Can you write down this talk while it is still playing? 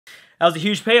That was a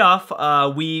huge payoff.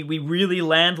 We really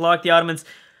landlocked the Ottomans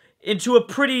into a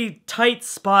pretty tight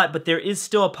spot, but there is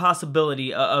still a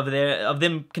possibility of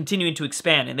them continuing to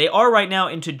expand. And they are right now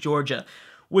into Georgia,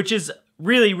 which is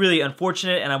really, really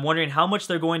unfortunate, and I'm wondering how much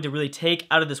they're going to really take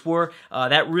out of this war.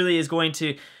 That really is going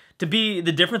to be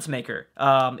the difference maker.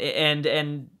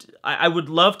 And I would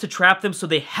love to trap them so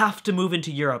they have to move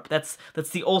into Europe. That's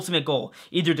the ultimate goal.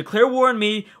 Either declare war on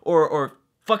me or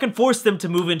fucking force them to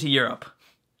move into Europe.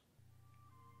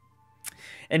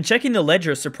 And checking the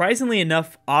ledger, surprisingly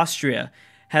enough, Austria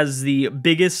has the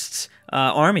biggest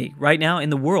army right now in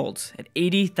the world at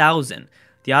 80,000.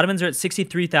 The Ottomans are at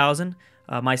 63,000.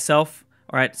 Myself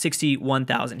are at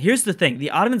 61,000. Here's the thing.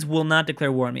 The Ottomans will not declare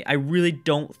war on me. I really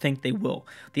don't think they will.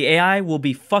 The AI will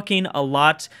be fucking a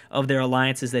lot of their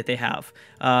alliances that they have.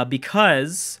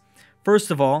 Because, first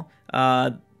of all,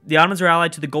 the Ottomans are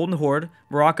allied to the Golden Horde,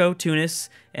 Morocco, Tunis,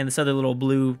 and this other little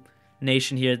blue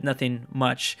nation here. Nothing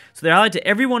much. So they're allied to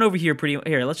everyone over here pretty...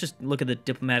 Here, let's just look at the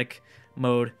diplomatic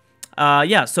mode.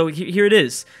 Yeah, so here it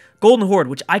is. Golden Horde,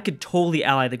 which I could totally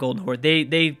ally the Golden Horde.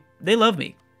 They love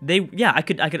me. Yeah, I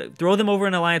could throw them over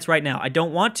an alliance right now. I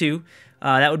don't want to.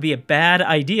 That would be a bad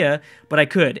idea, but I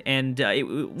could. And,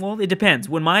 well, it depends.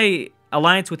 When my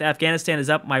alliance with Afghanistan is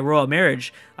up, my royal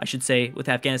marriage, I should say, with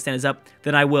Afghanistan is up,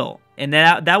 then I will. And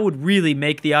that would really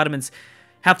make the Ottomans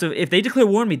have to, if they declare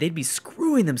war on me, they'd be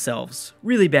screwing themselves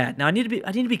really bad. Now, I need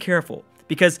to be careful,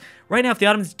 because right now, if the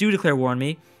Ottomans do declare war on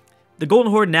me, the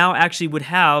Golden Horde now actually would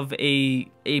have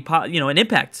an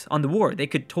impact on the war. They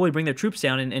could totally bring their troops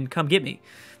down and come get me.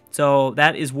 So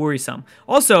that is worrisome.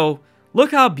 Also, look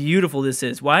how beautiful this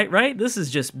is, right? This is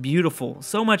just beautiful.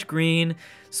 So much green,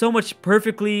 so much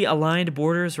perfectly aligned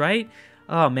borders, right?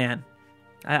 Oh, man.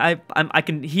 I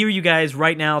can hear you guys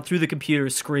right now through the computer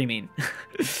screaming.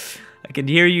 I can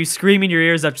hear you screaming your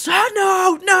ears up.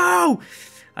 Oh, no!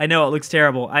 I know, it looks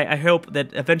terrible. I hope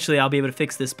that eventually I'll be able to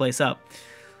fix this place up.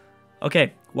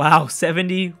 Okay, wow,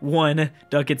 71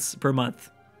 ducats per month.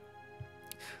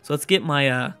 So let's get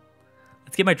my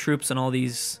troops on all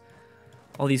these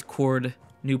cored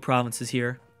new provinces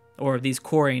here, or these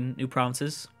coring new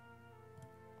provinces.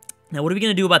 Now, what are we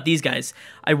going to do about these guys?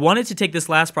 I wanted to take this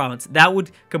last province. That would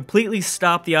completely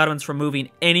stop the Ottomans from moving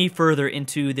any further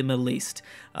into the Middle East.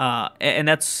 And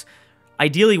that's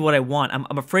ideally what I want.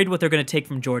 I'm afraid what they're going to take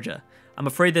from Georgia. I'm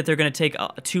afraid that they're going to take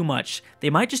too much. They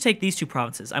might just take these two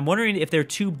provinces. I'm wondering if they're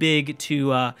too big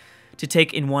to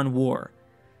take in one war.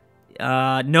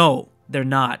 No, they're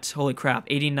not. Holy crap,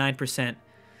 89%.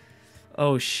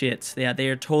 Oh, shit. Yeah, they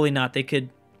are totally not. They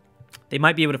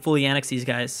might be able to fully annex these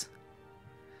guys.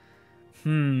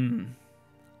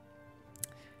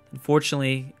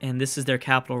 Unfortunately, and this is their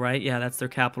capital, right? Yeah, that's their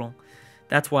capital.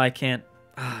 That's why I can't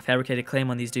fabricate a claim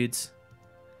on these dudes.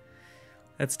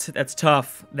 That's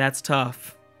tough. That's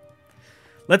tough.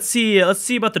 Let's see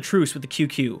about the truce with the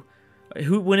QQ.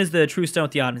 When is the truce done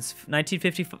with the Ottomans?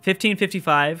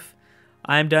 1555.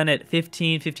 I'm done at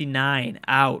 1559.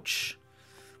 Ouch.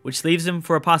 Which leaves them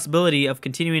for a possibility of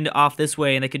continuing off this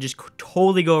way, and they could just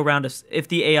totally go around us if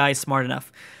the AI is smart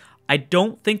enough. I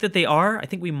don't think that they are. I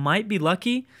think we might be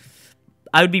lucky.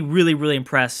 I would be really, really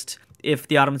impressed if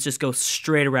the Ottomans just go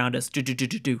straight around us.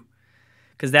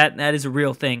 Because that is a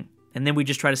real thing. And then we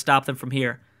just try to stop them from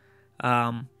here.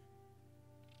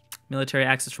 Military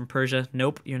access from Persia.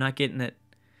 Nope, you're not getting it.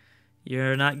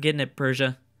 You're not getting it,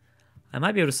 Persia. I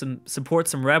might be able to support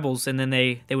some rebels, and then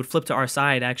they would flip to our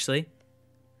side, actually.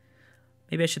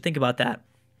 Maybe I should think about that.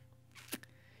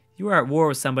 You are at war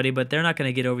with somebody, but they're not going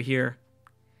to get over here.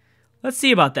 Let's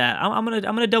see about that. I'm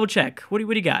gonna double check. What do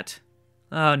you got?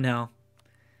 Oh no.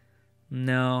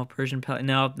 No, Persian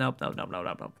nope,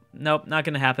 not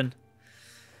gonna happen.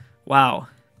 Wow.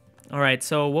 All right,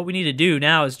 so what we need to do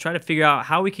now is try to figure out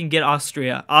how we can get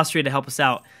Austria to help us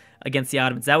out against the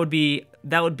Ottomans. That would be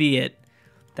it.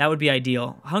 That would be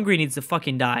ideal. Hungary needs to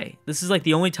fucking die. This is like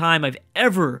the only time I've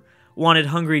ever wanted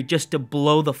Hungary just to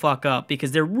blow the fuck up,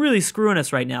 because they're really screwing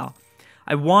us right now.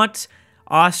 I want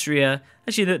Austria,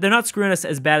 actually they're not screwing us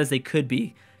as bad as they could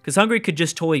be, because Hungary could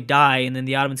just totally die and then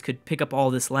the Ottomans could pick up all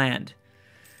this land.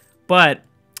 But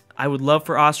I would love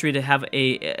for Austria to have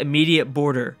a immediate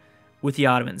border with the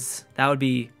Ottomans. That would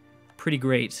be pretty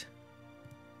great.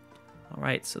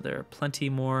 Alright, so there are plenty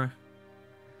more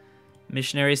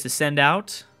missionaries to send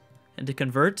out and to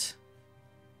convert.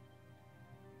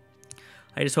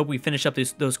 I just hope we finish up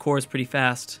those cores pretty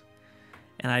fast.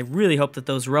 And I really hope that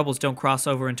those rebels don't cross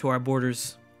over into our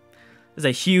borders. There's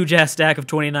a huge-ass stack of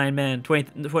 29 men.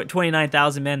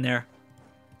 29,000 men there.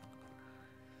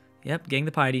 Yep, getting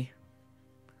the piety.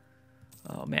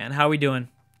 Oh, man. How are we doing?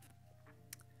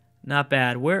 Not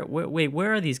bad. Wait,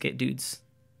 where are these dudes?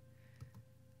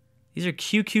 These are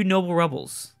QQ noble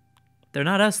rebels. They're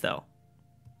not us, though.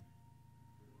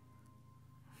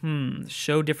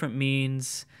 Show different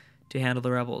means to handle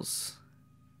the rebels.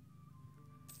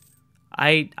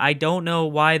 I don't know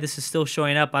why this is still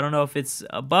showing up. I don't know if it's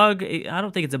a bug. I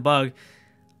don't think it's a bug.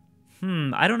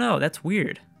 I don't know. That's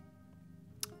weird.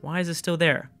 Why is it still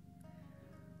there?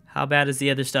 How bad is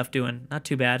the other stuff doing? Not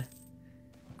too bad.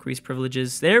 Increase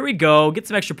privileges. There we go. Get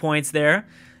some extra points there.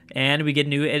 And we get a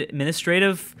new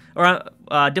administrative or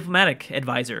diplomatic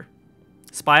advisor.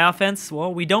 Spy offense.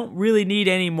 Well, we don't really need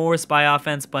any more spy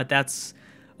offense, but that's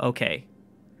okay.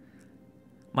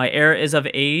 My heir is of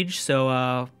age,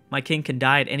 so my king can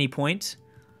die at any point.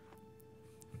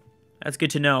 That's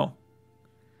good to know.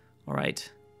 All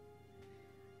right.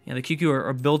 Yeah, the QQ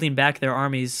are building back their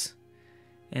armies.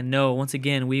 And no, once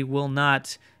again, we will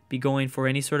not be going for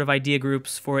any sort of idea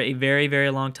groups for a very, very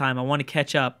long time. I want to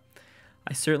catch up.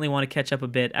 I certainly want to catch up a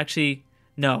bit. Actually,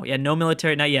 no. Yeah, no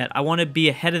military, not yet. I want to be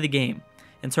ahead of the game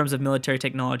in terms of military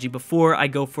technology before I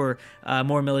go for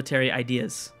more military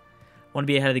ideas. I want to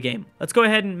be ahead of the game. Let's go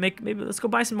ahead and let's go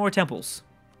buy some more temples.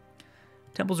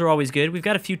 Temples are always good. We've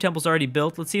got a few temples already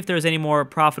built. Let's see if there's any more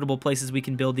profitable places we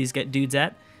can build these dudes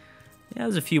at. Yeah,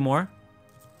 there's a few more.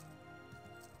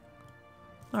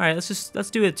 All right, let's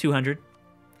do it at 200.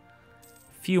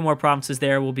 A few more provinces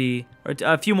there will be, or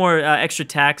a few more extra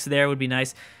tax there would be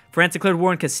nice. France declared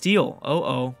war on Castile.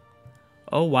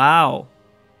 Oh, wow.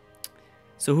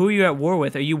 So who are you at war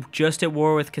with? Are you just at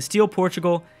war with Castile,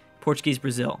 Portugal, Portuguese,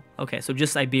 Brazil? Okay, so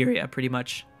just Iberia, pretty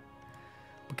much.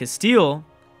 But Castile,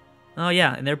 oh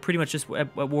yeah, and they're pretty much just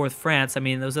at war with France. I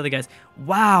mean, those other guys.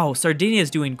 Wow, Sardinia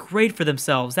is doing great for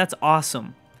themselves. That's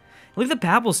awesome. Look at the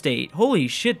Papal State. Holy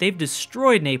shit, they've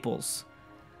destroyed Naples.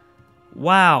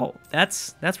 Wow,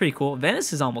 that's pretty cool.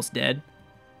 Venice is almost dead.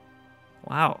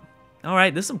 Wow. All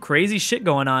right, there's some crazy shit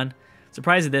going on.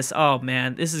 Surprised at this. Oh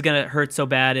man, this is gonna hurt so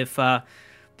bad if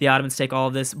the Ottomans take all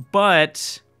of this.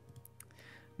 But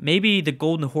maybe the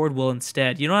Golden Horde will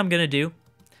instead. You know what I'm gonna do?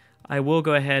 I will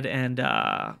go ahead and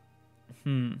I'm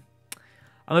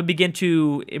gonna begin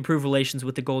to improve relations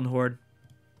with the Golden Horde.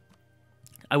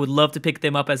 I would love to pick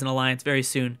them up as an alliance very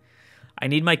soon. I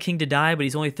need my king to die, but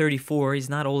he's only 34. He's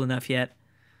not old enough yet.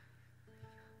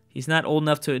 He's not old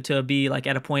enough to be like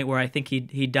at a point where I think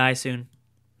he'd die soon.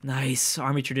 Nice.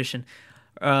 Army tradition.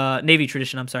 Navy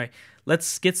tradition, I'm sorry.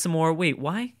 Let's get some more. Wait,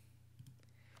 why?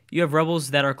 You have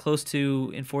rebels that are close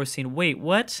to enforcing. Wait,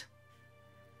 what?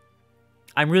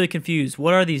 I'm really confused.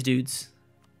 What are these dudes?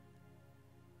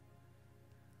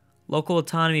 Local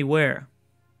autonomy where?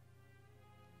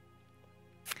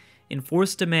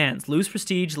 Enforce demands. Lose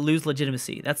prestige, lose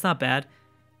legitimacy. That's not bad.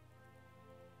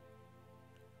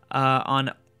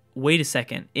 Wait a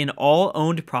second. In all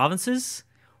owned provinces?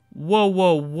 Whoa,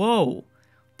 whoa, whoa.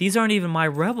 These aren't even my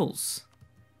rebels.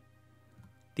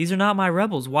 These are not my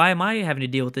rebels. Why am I having to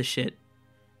deal with this shit?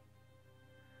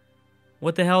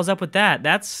 What the hell is up with that?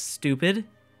 That's stupid.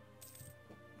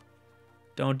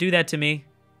 Don't do that to me.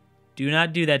 Do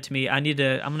not do that to me. I'm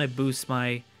gonna boost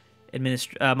my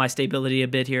my stability a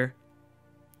bit here.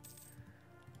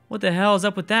 What the hell is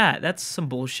up with that? That's some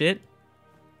bullshit.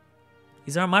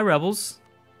 These aren't my rebels.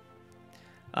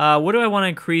 What do I want to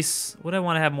increase? What do I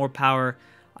want to have more power?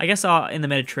 I guess in the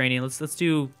Mediterranean. Let's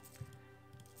do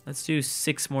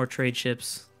 6 more trade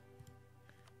ships.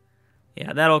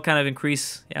 Yeah, that'll kind of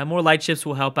increase. Yeah, more light ships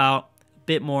will help out a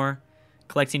bit more,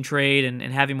 collecting trade and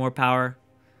having more power,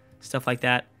 stuff like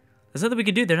that. There's nothing we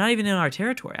can do. They're not even in our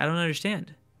territory. I don't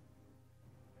understand.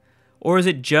 Or is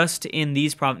it just in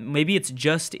these provinces? Maybe it's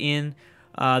just in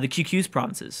the QQ's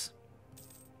provinces.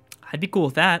 I'd be cool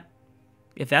with that.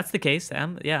 If that's the case,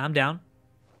 yeah, I'm down.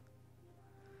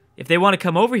 If they want to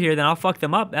come over here, then I'll fuck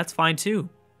them up. That's fine too.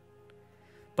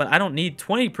 But I don't need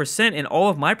 20% in all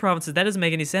of my provinces. That doesn't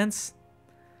make any sense.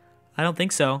 I don't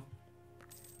think so.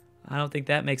 I don't think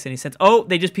that makes any sense. Oh,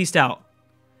 they just peaced out.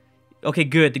 Okay,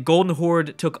 good. The Golden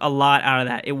Horde took a lot out of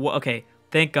that. Okay,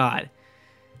 thank God.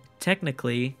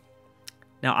 Technically,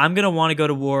 now I'm going to want to go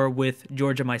to war with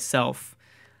Georgia myself.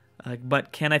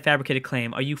 But can I fabricate a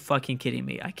claim? Are you fucking kidding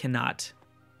me? I cannot.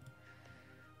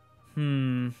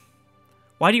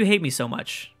 Why do you hate me so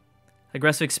much?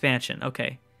 Aggressive expansion.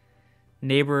 Okay.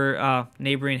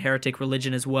 Neighboring heretic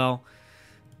religion as well.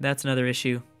 That's another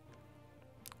issue.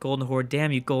 Golden Horde.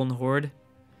 Damn you, Golden Horde.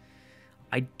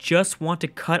 I just want to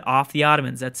cut off the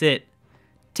Ottomans. That's it.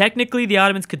 Technically, the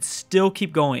Ottomans could still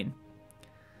keep going.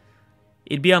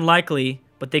 It'd be unlikely,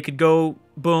 but they could go,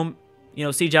 boom,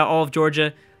 siege out all of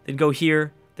Georgia, then go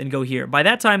here then go here. By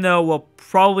that time, though, we'll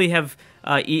probably have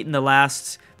eaten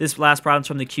this last province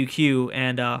from the QQ,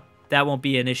 and that won't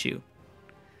be an issue.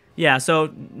 Yeah,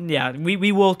 so, yeah,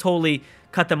 we will totally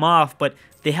cut them off, but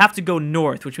they have to go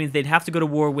north, which means they'd have to go to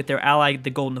war with their ally,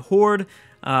 the Golden Horde.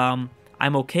 I'm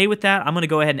okay with that. I'm going to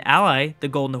go ahead and ally the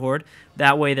Golden Horde.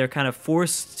 That way they're kind of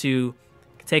forced to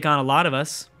take on a lot of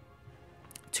us.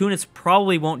 Tunis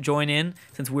probably won't join in,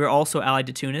 since we're also allied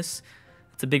to Tunis.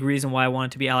 That's a big reason why I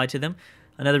wanted to be allied to them.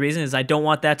 Another reason is I don't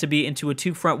want that to be into a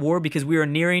two-front war, because we are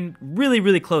nearing really,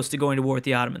 really close to going to war with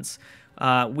the Ottomans.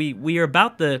 We are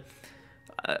about the...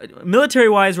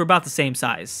 military-wise, we're about the same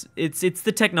size. It's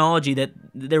the technology that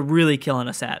they're really killing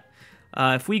us at.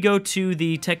 If we go to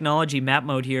the technology map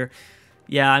mode here,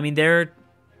 yeah, I mean, they're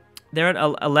at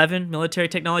 11 military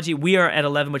technology. We are at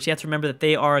 11, but you have to remember that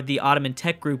they are the Ottoman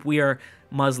tech group. We are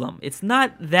Muslim. It's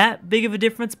not that big of a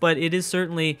difference, but it is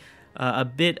certainly a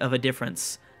bit of a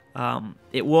difference.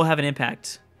 It will have an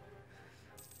impact,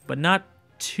 but not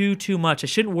too much. I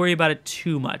shouldn't worry about it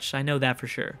too much. I know that for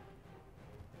sure.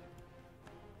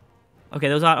 Okay,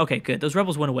 okay, good. Those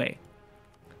rebels went away.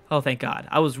 Oh, thank God.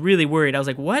 I was really worried. I was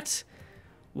like, what?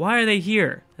 Why are they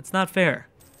here? That's not fair.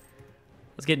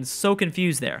 I was getting so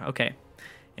confused there. Okay.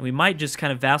 And we might just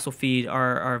kind of vassal feed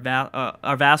our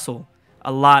vassal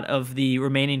a lot of the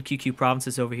remaining QQ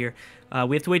provinces over here.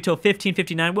 We have to wait till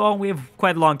 1559. Well, we have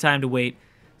quite a long time to wait,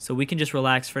 so we can just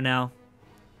relax for now.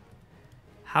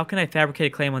 How can I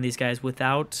fabricate a claim on these guys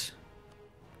without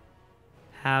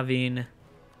having...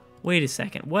 Wait a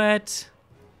second. What?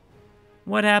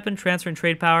 What happened? Transfer and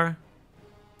trade power?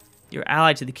 You're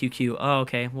allied to the QQ. Oh,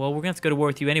 okay. Well, we're going to have to go to war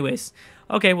with you anyways.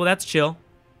 Okay, well, that's chill.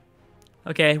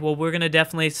 Okay, well, we're going to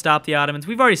definitely stop the Ottomans.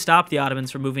 We've already stopped the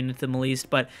Ottomans from moving into the Middle East,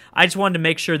 but I just wanted to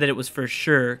make sure that it was for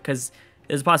sure, because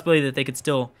there's a possibility that they could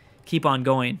still keep on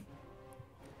going.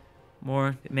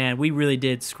 Man, we really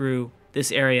did screw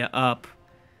this area up.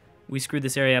 We screwed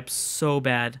this area up so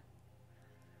bad.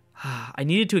 I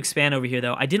needed to expand over here,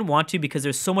 though. I didn't want to because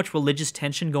there's so much religious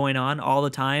tension going on all the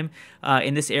time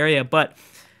in this area, but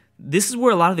this is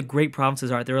where a lot of the great provinces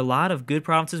are. There are a lot of good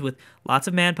provinces with lots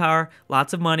of manpower,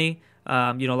 lots of money,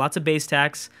 lots of base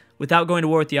tax, without going to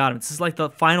war with the Ottomans. This is like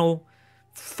the final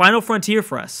frontier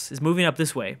for us, is moving up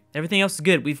this way. Everything else is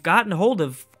good. We've gotten a hold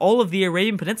of all of the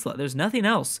Arabian Peninsula. There's nothing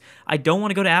else. I don't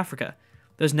want to go to Africa.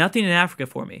 There's nothing in Africa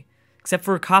for me, except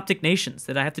for Coptic nations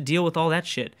that I have to deal with all that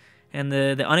shit. And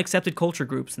the unaccepted culture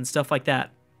groups and stuff like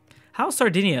that. How is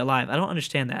Sardinia alive? I don't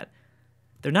understand that.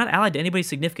 They're not allied to anybody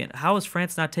significant. How is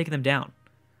France not taking them down?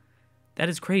 That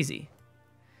is crazy.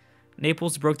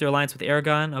 Naples broke their alliance with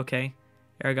Aragon. Okay.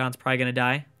 Aragon's probably going to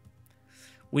die.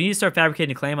 We need to start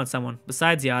fabricating a claim on someone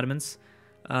besides the Ottomans.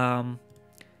 And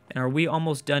are we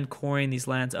almost done coring these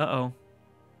lands? Uh-oh.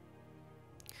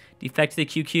 Defect to the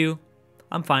QQ.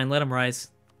 I'm fine. Let them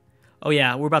rise. Oh,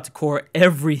 yeah. We're about to core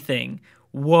everything.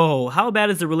 Whoa, how bad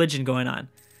is the religion going on?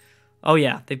 Oh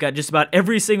yeah, they've got just about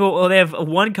every single... Oh, they have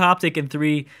one Coptic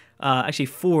and actually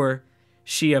four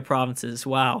Shia provinces.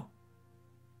 Wow.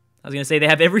 I was going to say they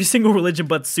have every single religion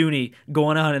but Sunni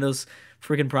going on in those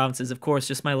freaking provinces. Of course,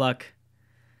 just my luck.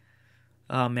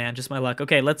 Oh man, just my luck.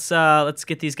 Okay, let's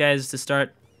get these guys to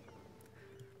start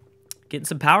getting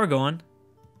some power going.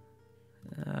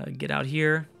 Get out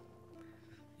here.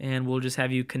 And we'll just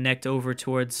have you connect over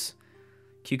towards...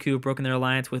 QQ have broken their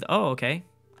alliance with... Oh, okay.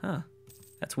 Huh.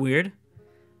 That's weird.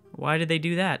 Why did they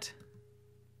do that?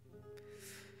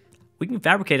 We can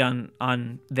fabricate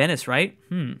on Venice, right?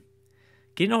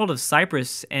 Getting a hold of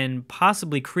Cyprus and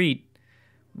possibly Crete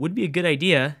would be a good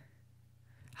idea.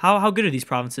 How good are these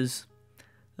provinces?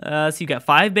 So you got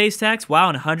 5 base tax. Wow,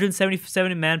 and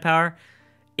 177 manpower.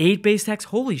 8 base tax.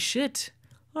 Holy shit.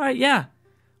 All right, yeah.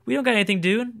 We don't got anything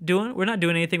doing. We're not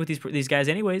doing anything with these guys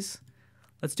anyways.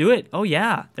 Let's do it. Oh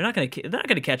yeah, they're not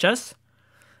gonna catch us.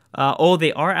 Oh,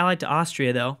 they are allied to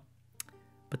Austria though,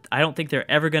 but I don't think they're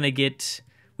ever gonna get.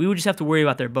 We would just have to worry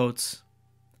about their boats.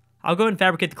 I'll go ahead and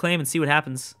fabricate the claim and see what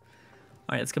happens.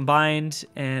 All right, let's combine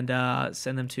and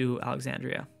send them to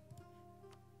Alexandria.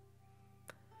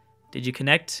 Did you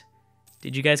connect?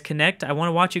 Did you guys connect? I want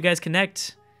to watch you guys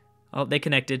connect. Oh, they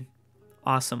connected.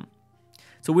 Awesome.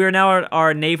 So we are now at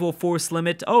our naval force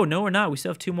limit. Oh, no, we're not. We still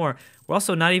have 2 more. We're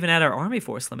also not even at our army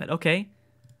force limit. Okay.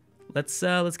 Let's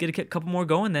get a couple more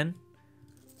going then.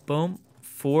 Boom.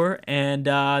 4. And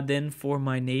then for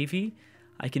my navy,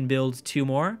 I can build 2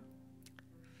 more.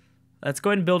 Let's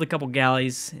go ahead and build a couple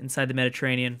galleys inside the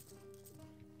Mediterranean.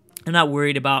 I'm not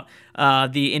worried about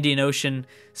the Indian Ocean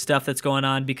stuff that's going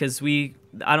on because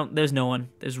there's no one.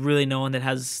 There's really no one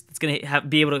that's going to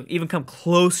be able to even come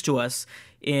close to us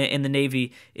in the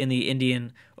Navy in the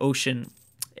Indian Ocean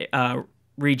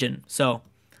region, so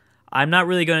I'm not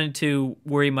really going to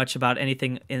worry much about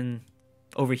anything in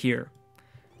over here.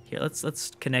 Here,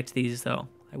 let's connect these though.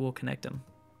 I will connect them.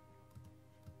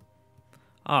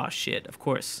 Oh shit! Of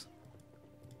course,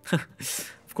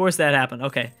 of course that happened.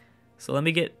 Okay, so let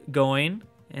me get going,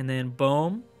 and then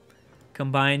boom,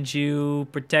 combined you,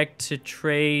 protect to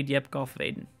trade. Yep, Gulf of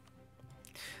Aden.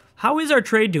 How is our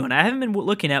trade doing? I haven't been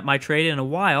looking at my trade in a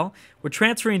while. We're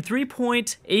transferring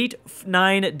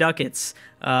 3.89 ducats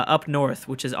up north,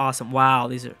 which is awesome. Wow,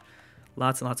 these are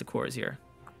lots and lots of cores here.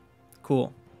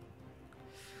 Cool.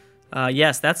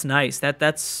 Yes, that's nice.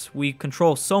 We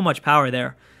control so much power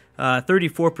there.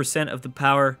 34% of the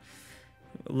power.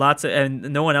 And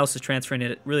no one else is transferring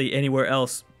it really anywhere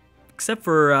else, except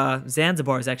for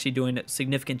Zanzibar is actually doing a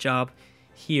significant job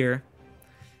here.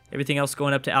 Everything else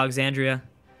going up to Alexandria.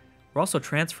 We're also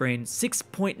transferring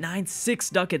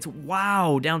 6.96 ducats.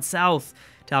 Wow, down south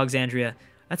to Alexandria.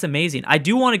 That's amazing. I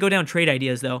do want to go down trade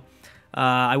ideas, though.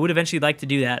 I would eventually like to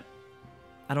do that.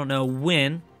 I don't know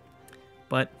when,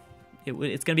 but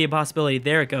it's going to be a possibility.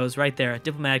 There it goes, right there.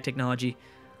 Diplomatic technology.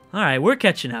 All right, we're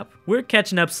catching up. We're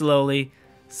catching up slowly,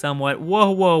 somewhat.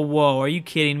 Whoa, whoa, whoa. Are you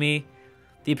kidding me?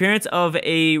 The appearance of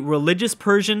a religious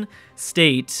Persian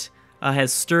state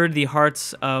has stirred the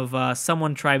hearts of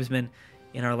someone tribesmen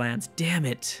in our lands. Damn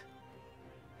it.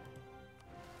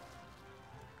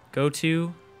 Go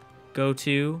to.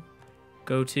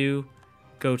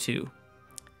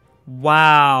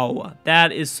 Wow,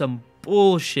 that is some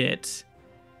bullshit.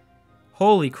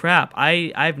 Holy crap.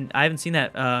 I haven't seen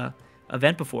that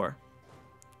event before.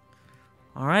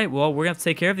 All right, well, we're going to have to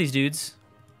take care of these dudes.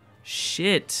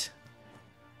 Shit.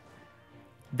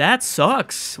 That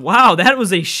sucks. Wow, that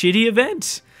was a shitty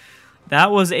event.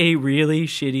 That was a really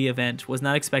shitty event. Was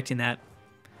not expecting that.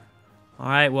 All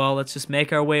right, well, let's just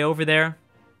make our way over there.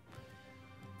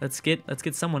 Let's get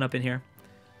someone up in here.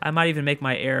 I might even make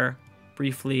my heir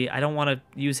briefly. I don't want to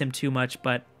use him too much,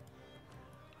 but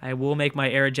I will make my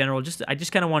heir general. I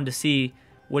just kind of wanted to see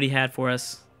what he had for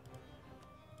us.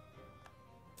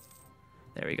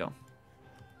 There we go.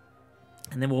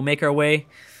 And then we'll make our way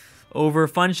over.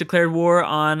 Funge declared war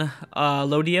on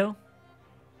Alodia.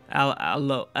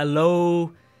 Alodia.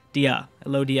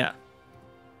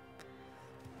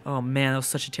 Oh man, that was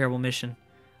such a terrible mission.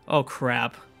 Oh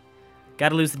crap.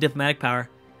 Gotta lose the diplomatic power.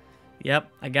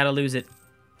 Yep, I gotta lose it.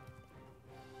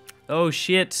 Oh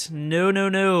shit.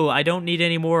 No. I don't need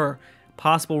any more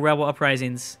possible rebel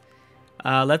uprisings.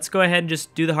 Let's go ahead and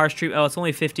just do the harsh treatment. Oh, it's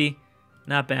only 50.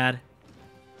 Not bad.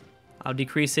 I'll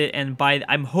decrease it, and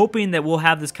I'm hoping that we'll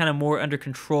have this kind of more under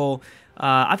control.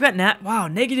 I've got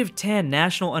 -10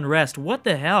 national unrest. What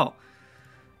the hell?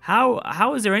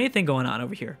 How is there anything going on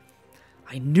over here?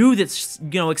 I knew that,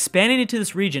 expanding into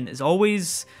this region is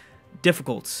always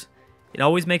difficult. It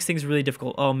always makes things really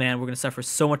difficult. Oh man, we're gonna suffer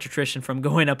so much attrition from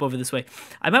going up over this way.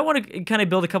 I might want to kind of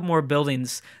build a couple more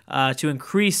buildings to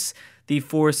increase the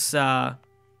force, the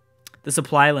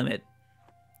supply limit.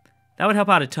 That would help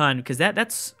out a ton, because that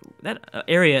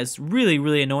area is really,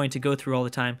 really annoying to go through all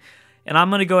the time. And I'm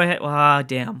going to go ahead...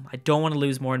 damn. I don't want to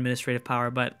lose more administrative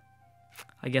power, but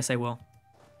I guess I will.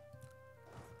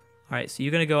 Alright, so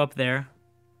you're going to go up there.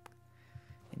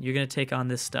 And you're going to take on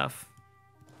this stuff.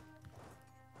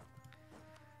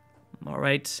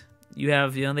 Alright. You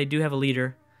have... they do have a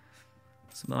leader.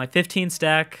 So my 15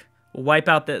 stack will wipe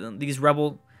out these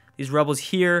rebels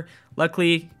here.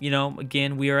 Luckily,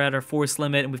 again, we are at our force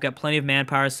limit, and we've got plenty of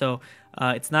manpower, so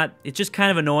it's just kind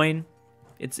of annoying.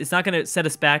 It's not going to set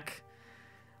us back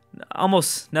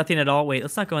almost nothing at all. Wait,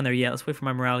 let's not go in there yet. Let's wait for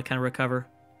my morale to kind of recover.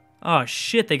 Oh,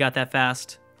 shit, they got that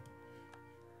fast.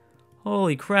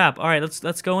 Holy crap. All right,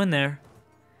 let's go in there.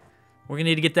 We're going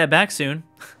to need to get that back soon.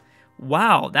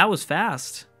 Wow, that was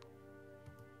fast.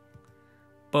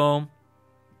 Boom.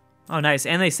 Oh, nice.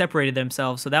 And they separated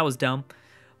themselves, so that was dumb.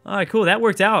 All right, cool. That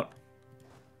worked out.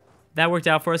 That worked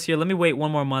out for us here. Let me wait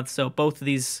one more month so both of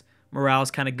these morales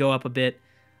kind of go up a bit.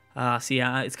 See,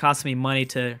 it's costing me money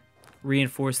to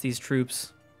reinforce these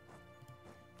troops.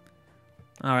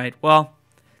 All right, well,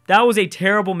 that was a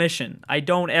terrible mission. I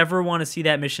don't ever want to see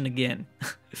that mission again.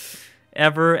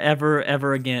 Ever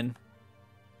again.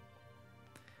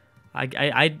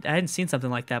 I hadn't seen something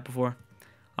like that before.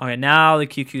 All right, now the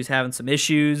QQ's having some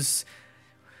issues.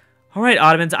 All right,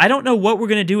 Ottomans, I don't know what we're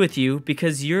going to do with you,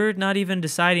 because you're not even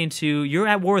deciding to... You're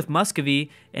at war with Muscovy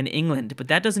and England, but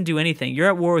that doesn't do anything. You're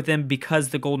at war with them because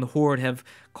the Golden Horde have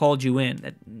called you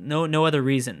in. No other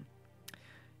reason.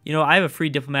 I have a free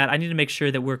diplomat. I need to make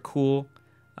sure that we're cool.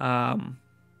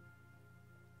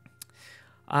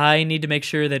 I need to make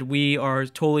sure that we are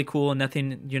totally cool and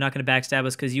nothing, you're not going to backstab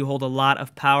us because you hold a lot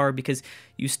of power, because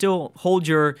you still hold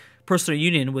your personal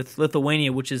union with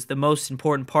Lithuania, which is the most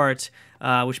important part,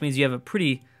 which means you have a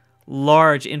pretty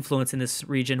large influence in this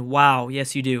region. Wow,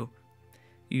 yes you do.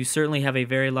 You certainly have a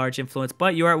very large influence,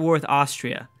 but you are at war with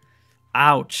Austria.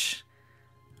 Ouch.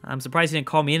 I'm surprised you didn't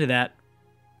call me into that.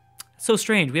 So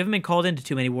strange. We haven't been called into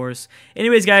too many wars.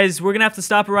 Anyways, guys, we're gonna have to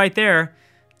stop it right there.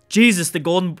 Jesus,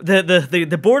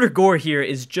 the border gore here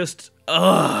is just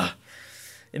ugh.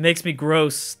 It makes me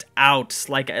grossed out.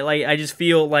 Like I just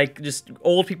feel like just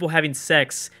old people having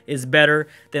sex is better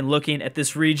than looking at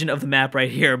this region of the map right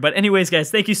here. But anyways,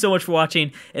 guys, thank you so much for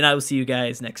watching, and I will see you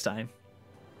guys next time.